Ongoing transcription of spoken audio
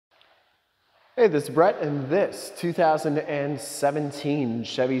Hey, this is Brett, and this 2017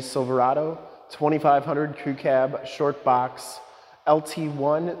 Chevy Silverado 2500 Crew Cab Short Box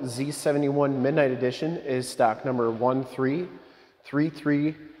Lt1 Z71 Midnight Edition is stock number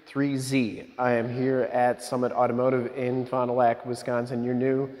 13333Z. I am here at Summit Automotive in Fond du Lac, Wisconsin, your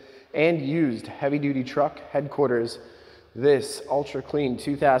new and used heavy-duty truck headquarters. This ultra clean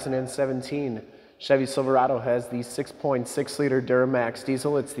 2017 Chevy Silverado has the 6.6-liter Duramax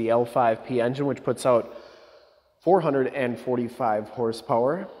diesel. It's the L5P engine, which puts out 445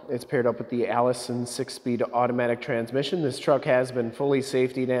 horsepower. It's paired up with the Allison 6-speed automatic transmission. This truck has been fully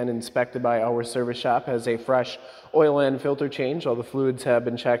safetied and inspected by our service shop, has a fresh oil and filter change. All the fluids have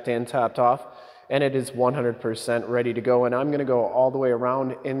been checked and topped off, and it is 100% ready to go. And I'm going to go all the way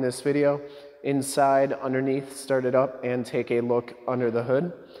around in this video, inside, underneath, start it up, and take a look under the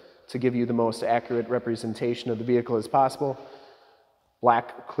hood to give you the most accurate representation of the vehicle as possible.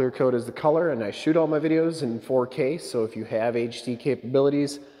 Black clear coat is the color, and I shoot all my videos in 4K, so if you have HD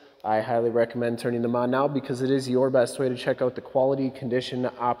capabilities, I highly recommend turning them on now because it is your best way to check out the quality, condition,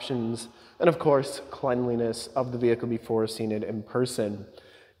 options, and of course, cleanliness of the vehicle before seeing it in person.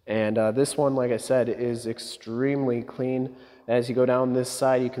 And this one, like I said, is extremely clean. As you go down this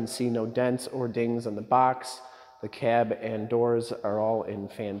side, you can see no dents or dings on the box. The cab and doors are all in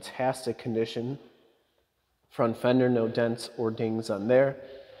fantastic condition. Front fender, no dents or dings on there.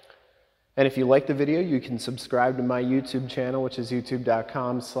 And if you like the video, you can subscribe to my YouTube channel, which is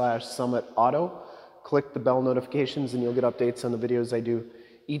youtube.com/summitauto. Click the bell notifications and you'll get updates on the videos I do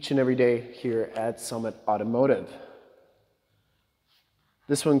each and every day here at Summit Automotive.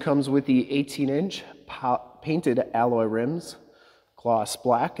 This one comes with the 18-inch painted alloy rims, gloss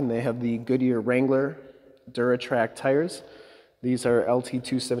black, and they have the Goodyear Wrangler Duratrac tires. These are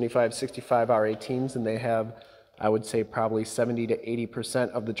Lt275 65 R18s, and they have, I would say, probably 70 to 80%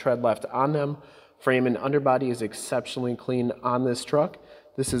 of the tread left on them. Frame and underbody is exceptionally clean on this truck.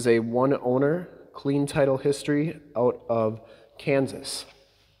 This is a one-owner, clean title history out of Kansas.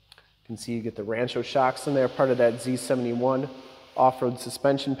 You can see you get the Rancho shocks in there, part of that Z71 off-road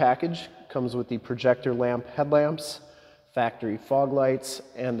suspension package. Comes with the projector lamp headlamps, factory fog lights,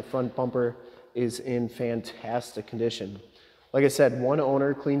 and the front bumper is in fantastic condition. Like I said, one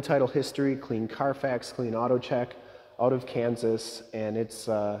owner, clean title history, clean CARFAX, clean auto check, out of Kansas, and it's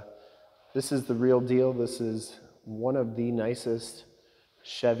this is the real deal. This is one of the nicest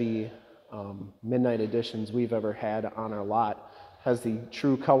Chevy Midnight Editions we've ever had on our lot. Has the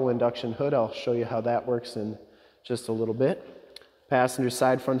true cowl induction hood. I'll show you how that works in just a little bit. Passenger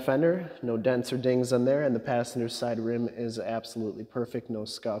side front fender, no dents or dings on there, and the passenger side rim is absolutely perfect, no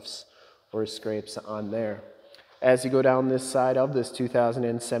scuffs or scrapes on there. As you go down this side of this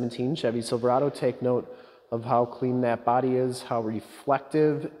 2017 Chevy Silverado, take note of how clean that body is, how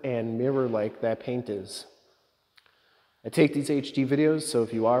reflective and mirror-like that paint is. I take these HD videos, so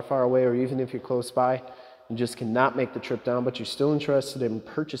if you are far away or even if you're close by, you just cannot make the trip down, but you're still interested in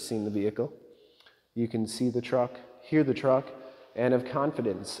purchasing the vehicle, you can see the truck, hear the truck, and have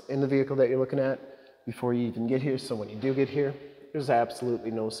confidence in the vehicle that you're looking at before you even get here. So when you do get here, there's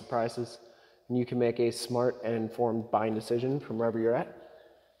absolutely no surprises, and you can make a smart and informed buying decision from wherever you're at.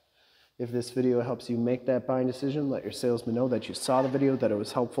 If this video helps you make that buying decision, let your salesman know that you saw the video, that it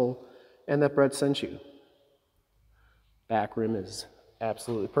was helpful, and that Brett sent you. Back rim is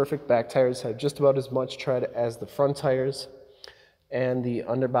absolutely perfect. Back tires have just about as much tread as the front tires, and the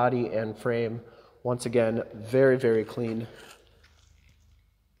underbody and frame, once again, very, very clean.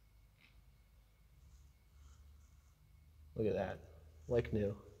 Look at that, like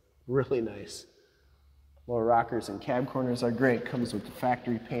new, really nice. Lower rockers and cab corners are great. Comes with the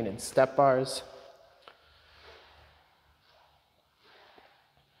factory painted step bars.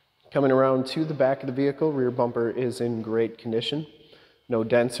 Coming around to the back of the vehicle, rear bumper is in great condition. No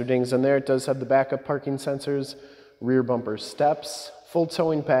dents or dings on there. It does have the backup parking sensors, rear bumper steps, full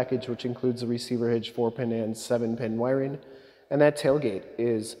towing package, which includes the receiver hitch, 4-pin and 7-pin wiring. And that tailgate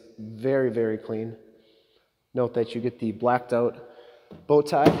is very, very clean. Note that you get the blacked out bow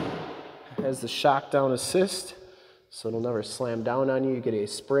tie, has the shock down assist, so it'll never slam down on you. You get a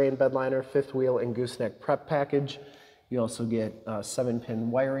spray and bedliner, 5th wheel and gooseneck prep package. You also get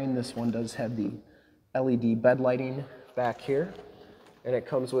 7-pin wiring. This one does have the LED bed lighting back here, and it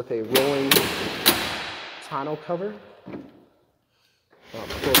comes with a rolling tonneau cover. I'll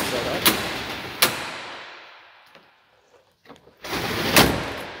close that up.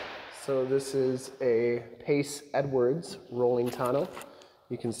 So this is a Pace Edwards rolling tonneau.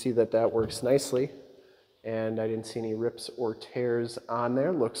 You can see that that works nicely, and I didn't see any rips or tears on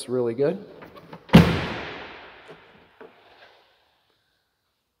there. Looks really good.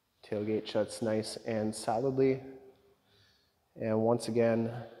 Tailgate shuts nice and solidly. And once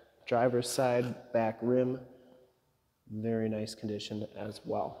again, driver's side back rim, very nice condition as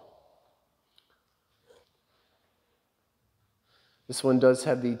well. This one does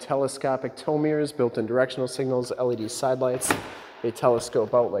have the telescopic tow mirrors, built-in directional signals, LED side lights. They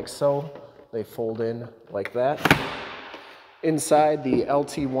telescope out like so. They fold in like that. Inside, the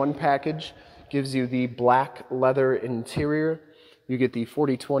Lt1 package gives you the black leather interior. You get the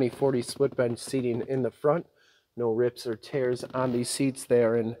 40-20-40 split bench seating in the front. No rips or tears on these seats. They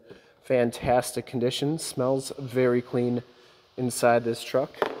are in fantastic condition. Smells very clean inside this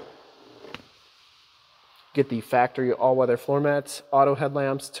truck. Get the factory all-weather floor mats, auto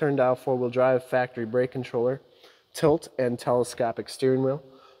headlamps, turn dial 4-wheel drive, factory brake controller, tilt and telescopic steering wheel,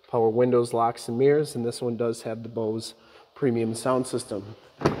 power windows, locks, and mirrors, and this one does have the Bose premium sound system.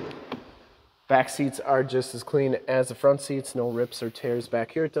 Back seats are just as clean as the front seats, no rips or tears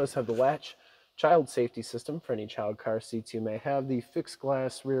back here. It does have the latch child safety system for any child car seats you may have, the fixed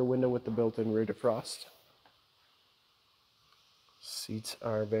glass rear window with the built-in rear defrost. Seats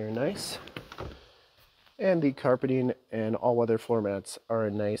are very nice. And the carpeting and all-weather floor mats are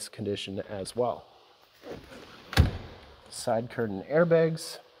in nice condition as well. Side curtain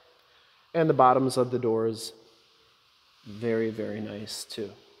airbags. And the bottoms of the doors, very, very nice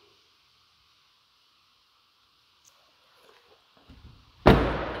too.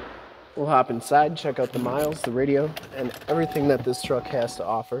 We'll hop inside, check out the miles, the radio, and everything that this truck has to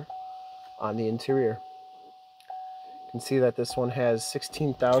offer on the interior. You can see that this one has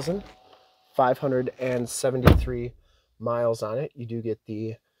 16,573 miles on it. You do get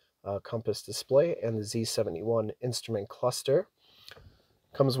the compass display and the Z71 instrument cluster.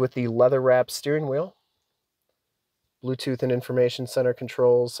 Comes with the leather-wrapped steering wheel, Bluetooth and information center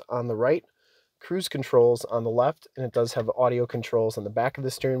controls on the right, cruise controls on the left, and it does have audio controls on the back of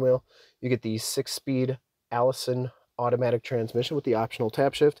the steering wheel. You get the 6-speed Allison automatic transmission with the optional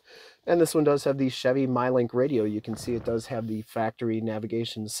tap shift, and this one does have the Chevy MyLink radio. You can see it does have the factory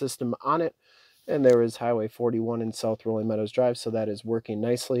navigation system on it, and there is Highway 41 in South Rolling Meadows Drive, so that is working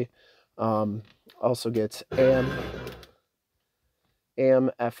nicely. Also gets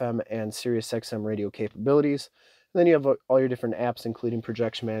AM, FM, and Sirius XM radio capabilities. And then you have all your different apps, including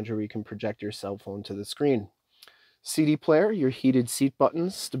Projection Manager, where you can project your cell phone to the screen. CD player, your heated seat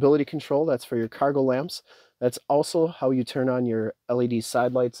buttons, stability control, that's for your cargo lamps. That's also how you turn on your LED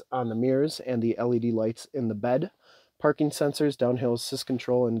side lights on the mirrors and the LED lights in the bed. Parking sensors, downhill assist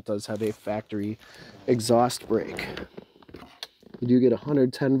control, and it does have a factory exhaust brake. You do get a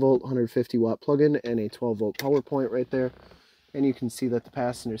 110 volt, 150 watt plug-in and a 12 volt power point right there. And you can see that the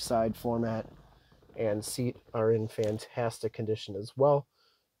passenger side floor mat and seat are in fantastic condition as well.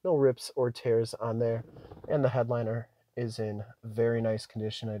 No rips or tears on there. And the headliner is in very nice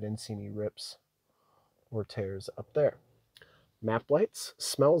condition. I didn't see any rips or tears up there. Map lights.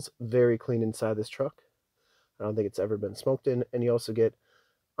 Smells very clean inside this truck. I don't think it's ever been smoked in. And you also get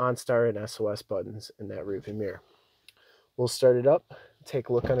OnStar and SOS buttons in that rearview mirror. We'll start it up, take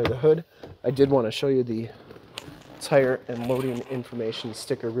a look under the hood. I did want to show you the tire and loading information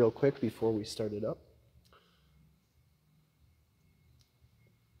sticker real quick before we start it up.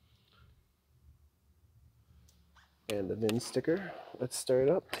 And the VIN sticker. Let's start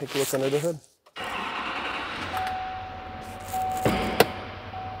it up, take a look under the hood.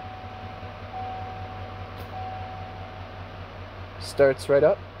 Starts right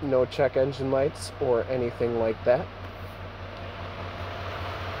up, no check engine lights or anything like that.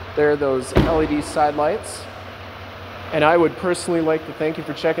 There are those LED side lights. And I would personally like to thank you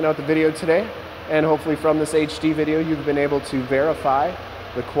for checking out the video today. And hopefully from this HD video, you've been able to verify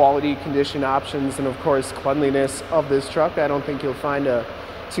the quality, condition options, and of course cleanliness of this truck. I don't think you'll find a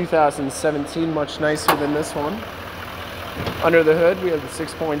 2017 much nicer than this one. Under the hood, we have the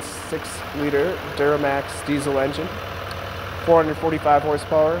 6.6 liter Duramax diesel engine. 445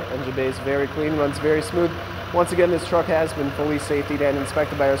 horsepower, engine bay is very clean, runs very smooth. Once again, this truck has been fully safetied and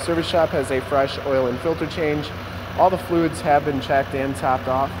inspected by our service shop, has a fresh oil and filter change. All the fluids have been checked and topped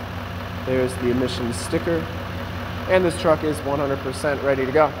off. There's the emissions sticker. And this truck is 100% ready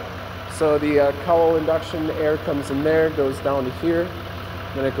to go. So the cowl induction air comes in there, goes down to here,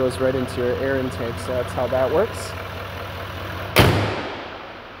 then it goes right into your air intake, so that's how that works.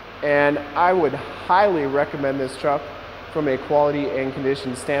 And I would highly recommend this truck from a quality and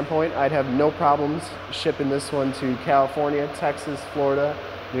condition standpoint. I'd have no problems shipping this one to California, Texas, Florida,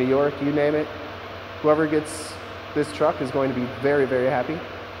 New York, you name it. Whoever gets this truck is going to be very, very happy.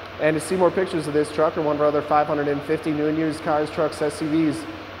 And to see more pictures of this truck or one of our other 550 new and used cars, trucks, SUVs,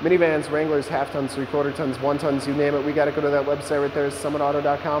 minivans, Wranglers, half tons, 3/4 tons, 1 tons, you name it. We got to go to that website right there,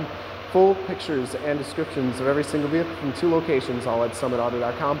 summitauto.com. Full pictures and descriptions of every single vehicle from 2 locations, all at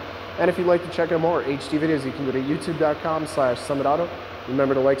summitauto.com. And if you'd like to check out more HD videos, you can go to youtube.com/summitauto.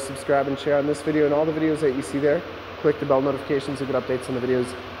 Remember to like, subscribe, and share on this video and all the videos that you see there. Click the bell notifications to get updates on the videos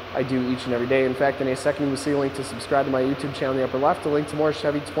I do each and every day. In fact, in a second, you will see a link to subscribe to my YouTube channel in the upper left, a link to more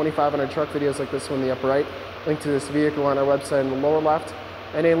Chevy 2500 truck videos like this one in the upper right, link to this vehicle on our website in the lower left,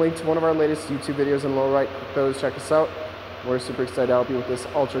 and a link to one of our latest YouTube videos in the lower right. Click those, check us out. We're super excited to help you with this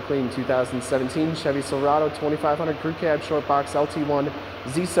ultra clean 2017 Chevy Silverado 2500 Crew Cab Shortbox Lt1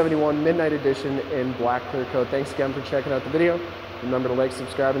 Z71 Midnight Edition in black clear coat. Thanks again for checking out the video. Remember to like,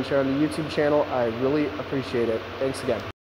 subscribe, and share on the YouTube channel. I really appreciate it. Thanks again.